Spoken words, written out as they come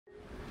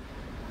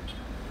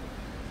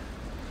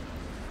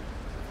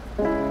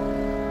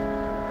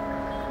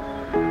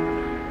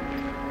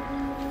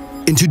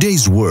In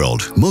today's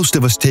world, most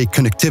of us take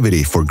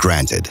connectivity for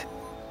granted.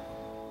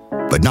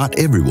 But not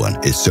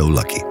everyone is so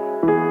lucky.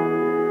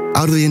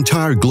 Out of the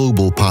entire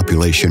global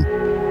population,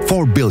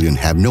 4 billion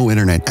have no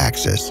internet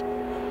access,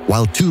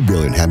 while 2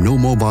 billion have no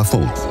mobile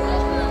phones.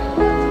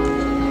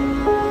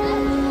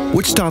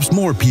 What stops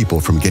more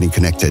people from getting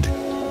connected?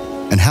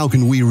 And how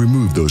can we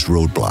remove those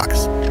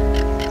roadblocks?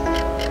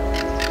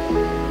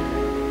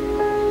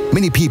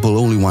 Many people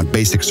only want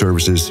basic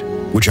services,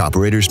 which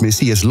operators may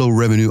see as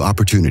low-revenue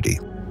opportunity.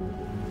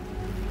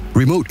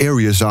 Remote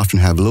areas often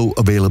have low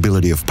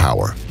availability of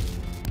power.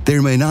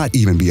 There may not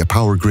even be a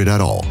power grid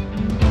at all.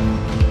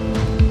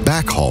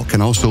 Backhaul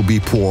can also be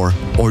poor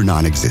or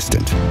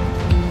non-existent.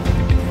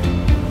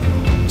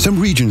 Some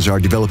regions are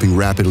developing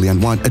rapidly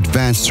and want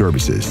advanced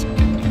services,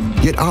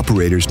 yet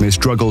operators may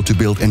struggle to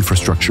build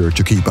infrastructure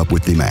to keep up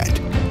with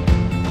demand.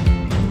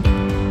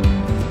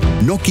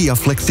 Nokia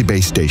Flexi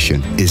base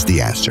station is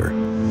the answer.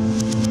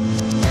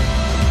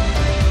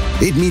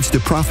 It meets the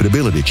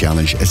profitability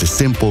challenge as a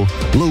simple,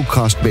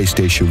 low-cost base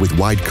station with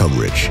wide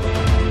coverage.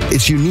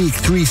 Its unique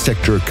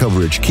 3-sector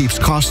coverage keeps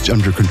costs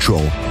under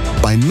control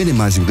by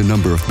minimizing the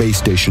number of base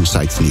station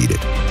sites needed.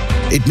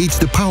 It meets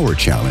the power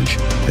challenge,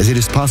 as it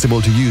is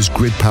possible to use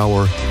grid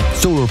power,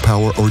 solar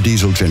power, or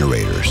diesel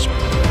generators.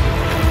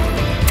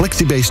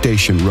 Flexi base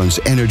station runs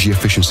energy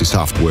efficiency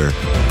software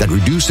that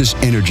reduces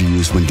energy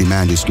use when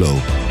demand is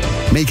low,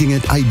 making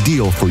it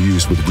ideal for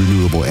use with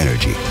renewable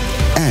energy.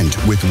 And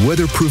with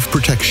weatherproof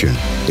protection,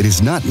 it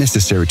is not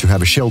necessary to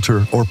have a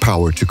shelter or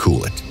power to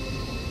cool it.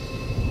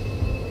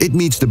 It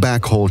meets the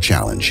backhaul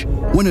challenge.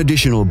 One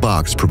additional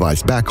box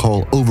provides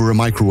backhaul over a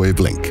microwave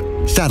link.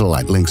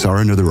 Satellite links are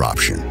another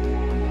option.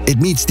 It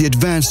meets the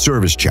advanced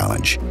service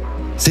challenge.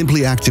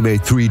 Simply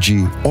activate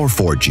 3G or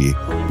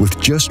 4G with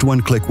just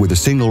one click with a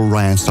single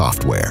RAN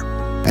software.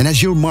 And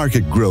as your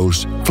market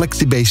grows,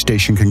 Flexi base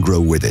station can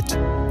grow with it.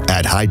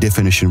 Add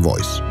high-definition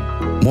voice,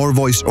 more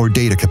voice or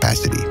data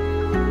capacity,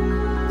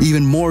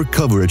 even more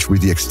coverage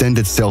with the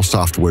extended cell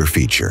software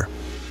feature.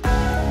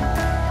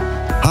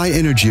 High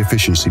energy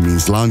efficiency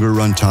means longer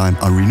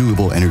runtime on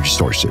renewable energy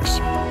sources.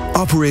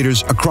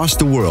 Operators across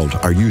the world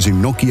are using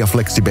Nokia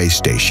Flexi base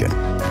station.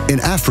 In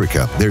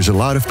Africa, there's a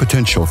lot of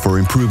potential for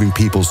improving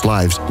people's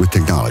lives with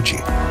technology.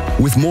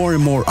 With more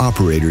and more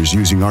operators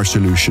using our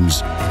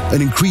solutions,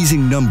 an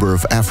increasing number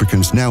of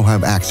Africans now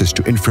have access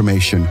to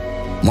information,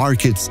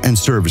 markets, and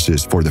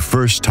services for the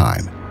first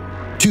time.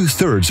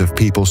 2/3 of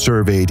people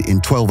surveyed in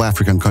 12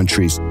 African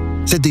countries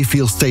said they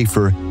feel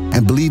safer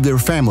and believe their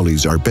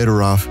families are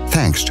better off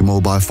thanks to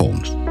mobile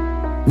phones.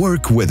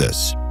 Work with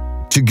us.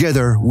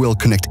 Together, we'll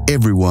connect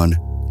everyone,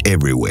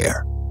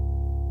 everywhere.